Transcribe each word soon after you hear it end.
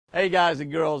Hey guys and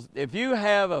girls, if you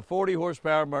have a 40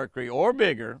 horsepower Mercury or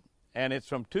bigger, and it's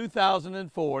from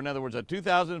 2004, in other words, a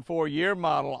 2004 year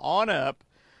model on up,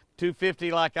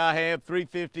 250 like I have,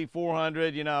 350,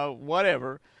 400, you know,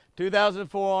 whatever,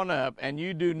 2004 on up, and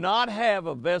you do not have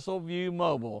a VesselView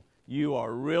Mobile, you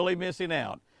are really missing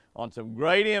out on some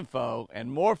great info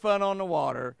and more fun on the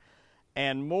water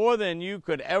and more than you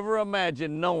could ever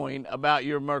imagine knowing about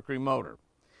your Mercury motor.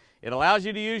 It allows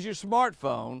you to use your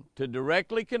smartphone to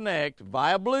directly connect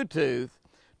via Bluetooth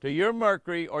to your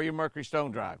Mercury or your Mercury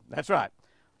Stone Drive. That's right,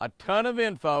 a ton of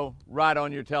info right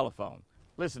on your telephone.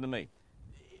 Listen to me,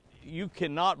 you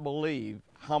cannot believe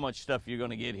how much stuff you're going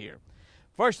to get here.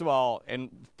 First of all, and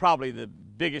probably the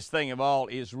biggest thing of all,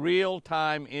 is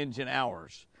real-time engine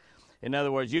hours. In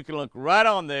other words, you can look right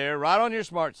on there, right on your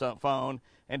smartphone,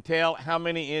 and tell how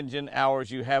many engine hours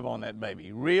you have on that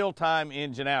baby. Real-time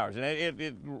engine hours. And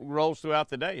it rolls throughout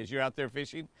the day as you're out there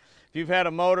fishing. If you've had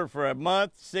a motor for a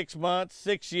month, 6 months,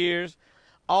 6 years,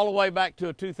 all the way back to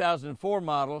a 2004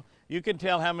 model, you can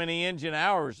tell how many engine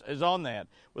hours is on that.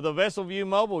 With a VesselView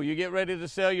Mobile, you get ready to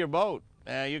sell your boat.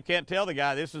 You can't tell the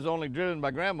guy this is only driven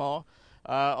by grandma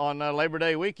on Labor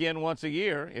Day weekend once a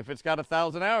year if it's got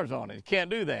 1,000 hours on it. You can't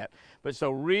do that. But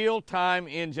so real-time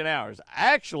engine hours.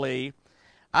 Actually,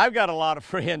 I've got a lot of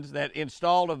friends that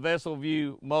installed a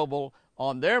VesselView Mobile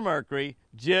on their Mercury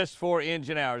just for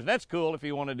engine hours. That's cool if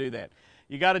you want to do that.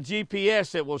 You got a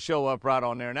GPS that will show up right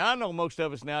on there. Now, I know most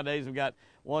of us nowadays have got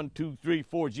 1, 2, 3,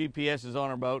 4 GPSs on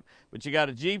our boat, but you got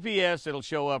a GPS that'll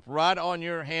show up right on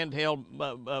your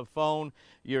handheld phone,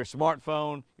 your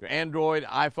smartphone, your Android,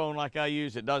 iPhone like I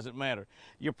use, it doesn't matter.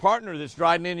 Your partner that's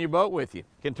riding in your boat with you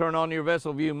can turn on your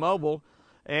VesselView Mobile,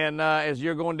 and as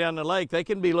you're going down the lake, they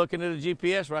can be looking at a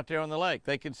GPS right there on the lake.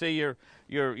 They can see your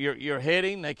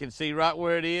heading. They can see right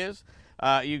where it is.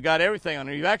 You've got everything on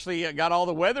there. You've actually got all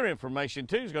the weather information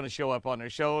too is going to show up on there.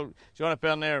 Showing up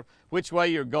on there which way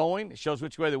you're going. It shows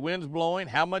which way the wind's blowing,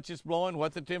 how much it's blowing,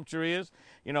 what the temperature is.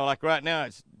 You know, like right now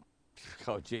it's,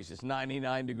 oh geez, it's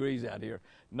 99 degrees out here.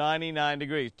 99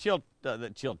 degrees,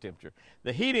 the chill temperature.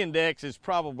 The heat index is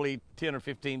probably 10 or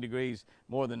 15 degrees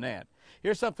more than that.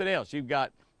 Here's something else. You've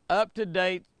got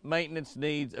up-to-date maintenance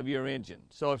needs of your engine.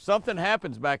 So if something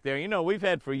happens back there, you know, we've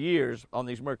had for years on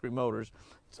these Mercury motors,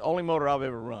 it's the only motor I've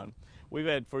ever run, we've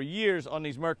had for years on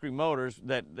these Mercury motors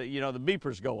that you know, the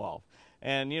beepers go off.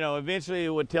 And, you know, eventually it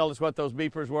would tell us what those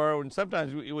beepers were, and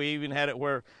sometimes we even had it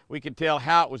where we could tell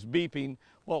how it was beeping,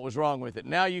 what was wrong with it.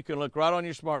 Now you can look right on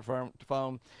your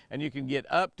smartphone and you can get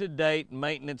up-to-date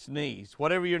maintenance needs,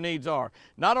 whatever your needs are.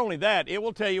 Not only that, it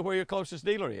will tell you where your closest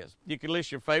dealer is. You can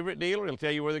list your favorite dealer. It'll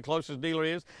tell you where the closest dealer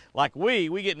is. Like we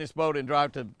get in this boat and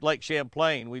drive to Lake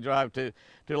Champlain. We drive to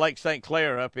Lake St.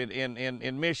 Clair up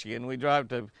in Michigan. We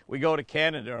go to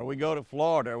Canada, or we go to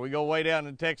Florida, or we go way down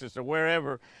in Texas, or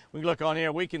wherever. We look on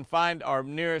here, we can find our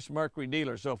nearest Mercury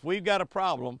dealer. So if we've got a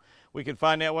problem, we can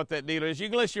find out what that dealer is. You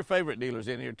can list your favorite dealers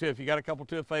in here too. If you got a couple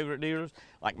two favorite dealers,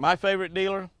 like my favorite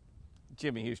dealer,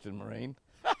 Jimmy Houston Marine.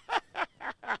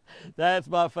 That's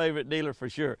my favorite dealer for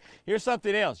sure. Here's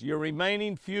something else, your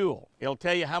remaining fuel. It'll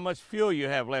tell you how much fuel you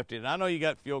have left in it. I know you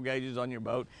got fuel gauges on your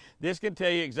boat. This can tell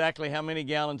you exactly how many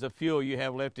gallons of fuel you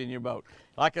have left in your boat.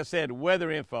 Like I said, weather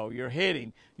info, your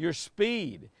heading, your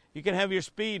speed. You can have your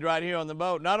speed right here on the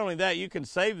boat. Not only that, you can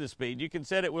save the speed. You can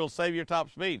set it will save your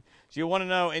top speed. So you want to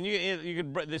know, and you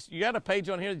got a page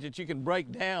on here that you can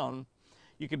break down.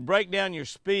 You can break down your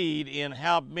speed in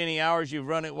how many hours you've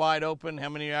run it wide open, how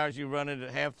many hours you've run it at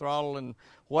half throttle, and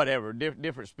whatever,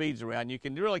 different speeds around. You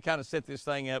can really kind of set this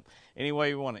thing up any way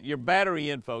you want it. Your battery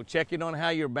info, checking on how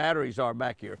your batteries are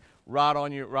back here, right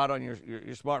on your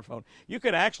smartphone. You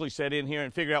could actually set in here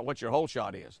and figure out what your hole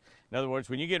shot is. In other words,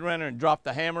 when you get around there and drop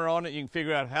the hammer on it, you can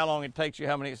figure out how long it takes you,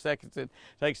 how many seconds it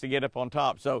takes to get up on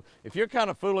top. So if you're kind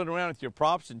of fooling around with your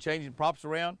props and changing props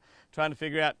around, trying to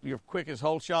figure out your quickest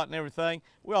hole shot and everything,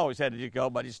 we always had to just go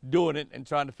by just doing it and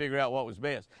trying to figure out what was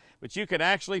best. But you can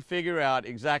actually figure out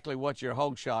exactly what your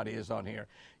hole shot is on here.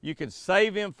 You can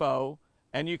save info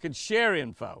and you can share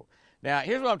info. Now,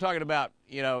 here's what I'm talking about,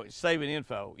 you know, saving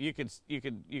info. You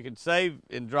can save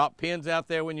and drop pins out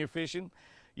there when you're fishing.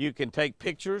 You can take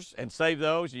pictures and save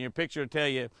those, and your picture will tell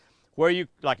you where you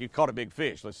caught a big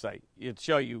fish, let's say. It'll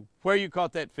show you where you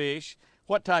caught that fish,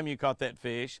 what time you caught that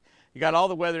fish. You got all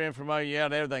the weather information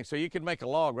and everything, so you can make a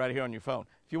log right here on your phone.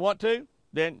 If you want to,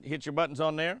 then hit your buttons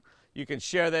on there. You can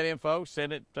share that info,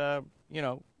 send it, you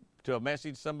know, to a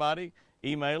message to somebody,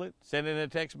 email it, send it in a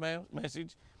text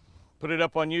message. put it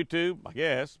up on YouTube, I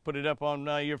guess, put it up on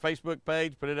your Facebook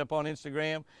page, put it up on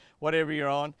Instagram, whatever you're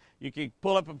on. You can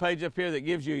pull up a page up here that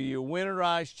gives you your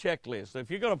winterized checklist. So if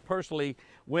you're going to personally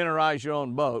winterize your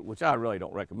own boat, which I really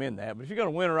don't recommend that, but if you're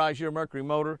going to winterize your Mercury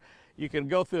motor, you can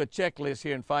go through a checklist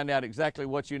here and find out exactly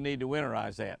what you need to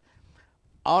winterize that.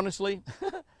 Honestly,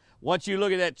 once you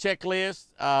look at that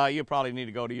checklist, you probably need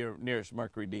to go to your nearest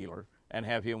Mercury dealer and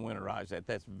have him winterize that.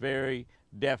 That's very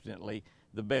definitely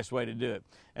the best way to do it.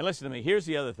 And listen to me, here's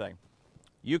the other thing.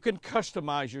 You can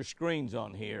customize your screens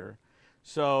on here.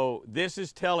 So this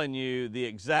is telling you the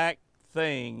exact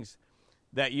things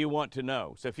that you want to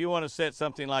know. So if you want to set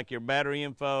something like your battery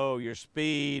info, your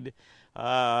speed,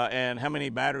 and how many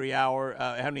battery hour,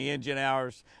 how many engine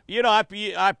hours. You know,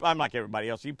 I'm like everybody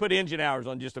else. You put engine hours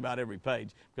on just about every page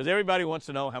because everybody wants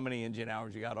to know how many engine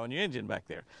hours you got on your engine back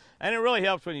there. And it really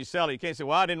helps when you sell it. You can't say,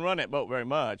 well, I didn't run that boat very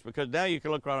much, because now you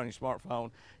can look right on your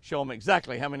smartphone, show them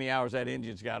exactly how many hours that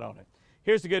engine's got on it.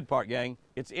 Here's the good part, gang.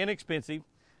 It's inexpensive.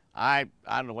 I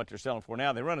don't know what they're selling for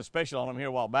now. They run a special on them here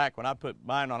a while back when I put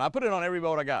mine on. I put it on every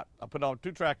boat I got. I put on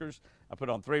 2 trackers. I put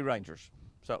on 3 Rangers.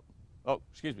 So,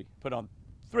 put on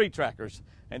 3 trackers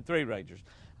and 3 Rangers.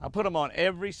 I put them on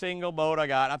every single boat I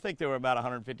got. I think they were about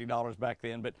 $150 back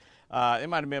then, but it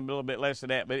might have been a little bit less than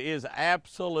that, but it is an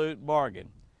absolute bargain.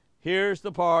 Here's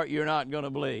the part you're not going to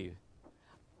believe.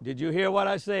 Did you hear what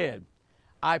I said?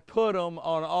 I put them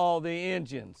on all the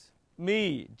engines.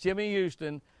 Me, Jimmy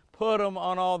Houston, put them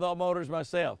on all the motors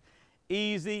myself.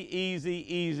 Easy, easy,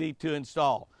 easy to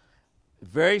install.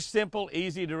 Very simple,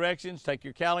 easy directions. Take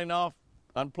your cowling off,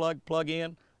 unplug, plug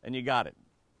in, and you got it.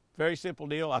 Very simple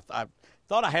deal. I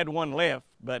thought I had one left,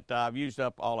 but I've used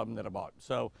up all of them that I bought.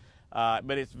 So,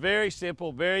 but it's very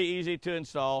simple, very easy to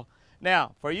install.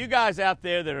 Now, for you guys out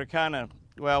there that are kind of,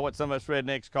 well, what some of us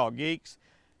rednecks call geeks,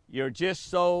 you're just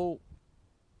so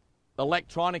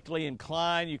electronically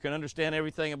inclined. You can understand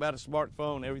everything about a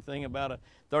smartphone, everything about a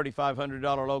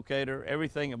 $3,500 locator,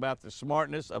 everything about the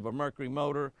smartness of a Mercury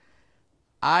motor.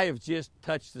 I have just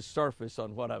touched the surface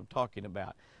on what I'm talking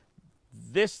about.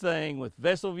 This thing with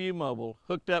VesselView Mobile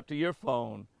hooked up to your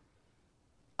phone,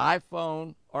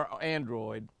 iPhone or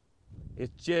Android,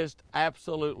 it's just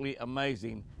absolutely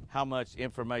amazing how much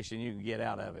information you can get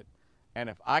out of it. And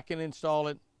if I can install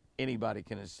it, anybody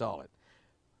can install it.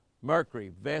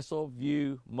 Mercury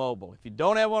VesselView Mobile. If you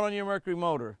don't have one on your Mercury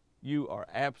motor, you are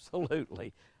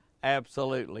absolutely,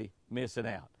 absolutely missing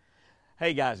out.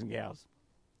 Hey guys and gals,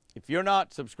 if you're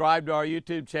not subscribed to our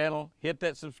YouTube channel, hit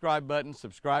that subscribe button.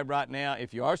 Subscribe right now.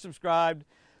 If you are subscribed,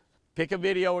 pick a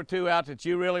video or 2 out that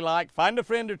you really like. Find a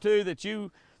friend or 2 that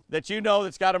you know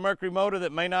that's got a Mercury motor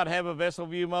that may not have a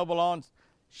VesselView Mobile on.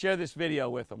 Share this video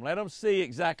with them. Let them see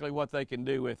exactly what they can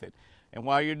do with it. And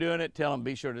while you're doing it, tell them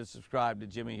be sure to subscribe to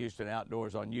Jimmy Houston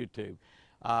Outdoors on YouTube.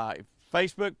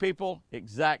 Facebook people,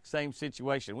 exact same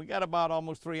situation. We got about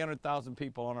almost 300,000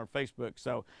 people on our Facebook.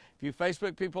 So if you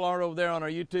Facebook people aren't over there on our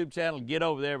YouTube channel, get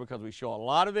over there, because we show a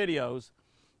lot of videos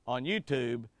on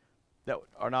YouTube that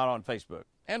are not on Facebook,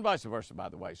 and vice versa, by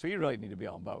the way. So you really need to be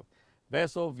on both.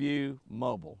 VesselView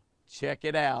Mobile. Check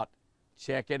it out.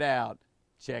 Check it out.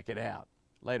 Check it out.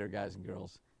 Later, guys and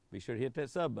girls. Be sure to hit that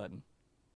sub button.